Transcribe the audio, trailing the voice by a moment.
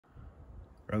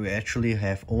We actually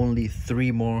have only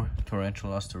 3 more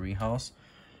tarantulas to rehouse,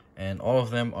 and all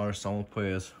of them are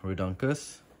Psalmopoeus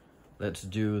reduncus. Let's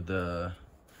do the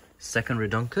second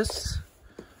reduncus.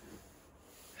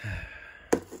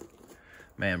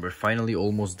 Man, we're finally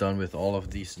almost done with all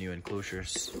of these new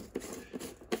enclosures.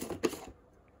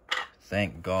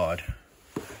 Thank God.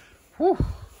 Whew.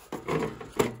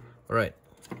 Alright,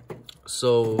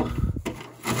 so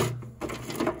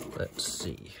let's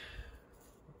see.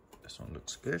 This one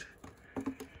looks good.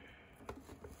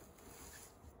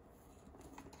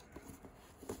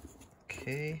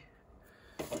 Okay.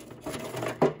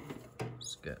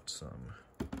 Let's get some.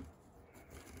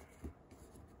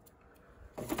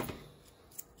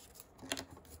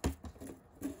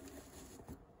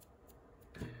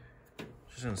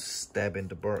 Just gonna stab in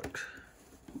the bark.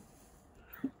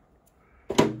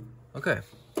 Okay.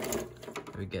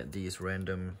 We get these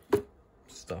random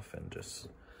stuff and just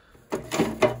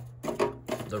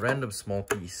the random small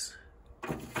piece.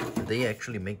 They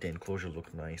actually make the enclosure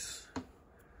look nice.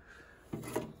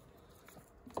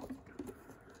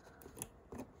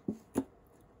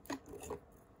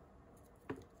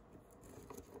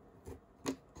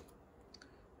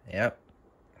 Yep.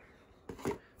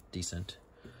 Decent.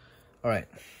 Alright.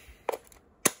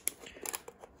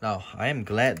 Now, I am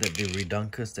glad that the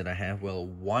reduncus that I have, well,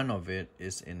 one of it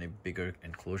is in a bigger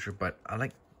enclosure, but I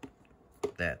like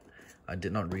that I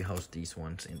did not rehouse these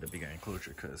ones in the bigger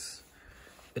enclosure because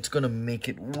it's gonna make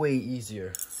it way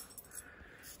easier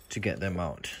to get them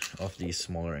out of these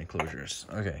smaller enclosures.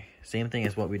 Okay, same thing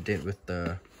as what we did with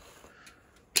the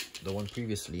one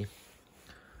previously.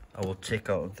 I will take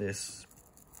out this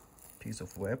piece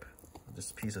of web,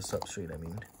 this piece of substrate, I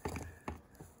mean.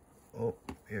 Oh,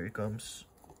 here it comes.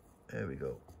 There we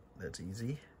go. That's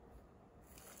easy.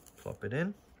 Plop it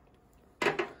in.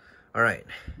 Alright.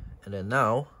 And then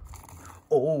now...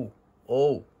 Oh!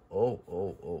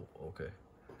 Okay.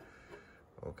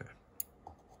 Okay.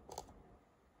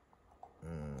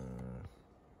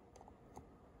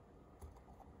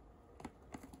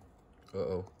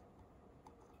 Uh-oh.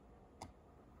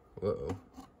 Uh-oh.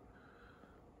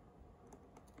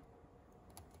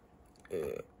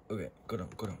 Okay, go down.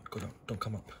 Don't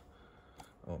come up.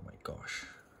 Oh my gosh.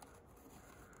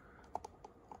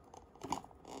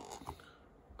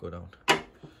 Go down.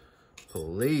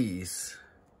 Please.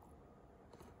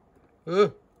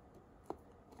 Okay.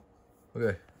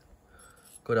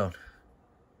 Go down.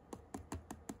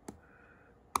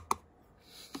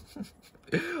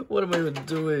 What am I even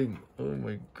doing? Oh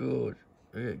my god.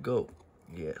 Okay, go.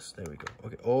 Yes, there we go.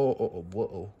 Okay.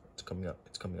 Whoa. It's coming up.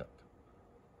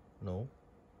 No.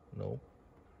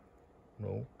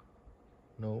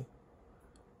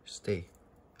 Stay.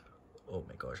 Oh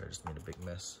my gosh, I just made a big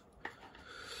mess.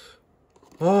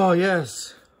 Oh,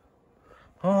 yes.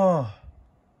 Oh.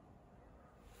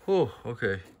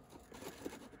 Okay.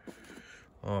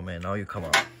 Oh man, now you come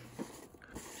up.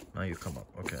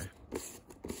 Okay.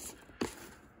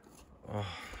 Oh,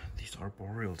 these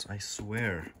arboreals, I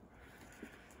swear.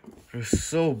 They're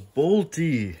so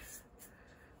bolty.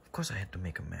 Of course I had to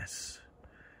make a mess.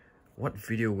 What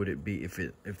video would it be if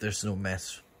there's no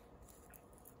mess?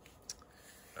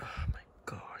 Oh my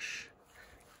gosh.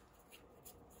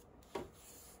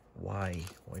 Why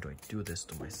do I do this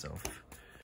to myself?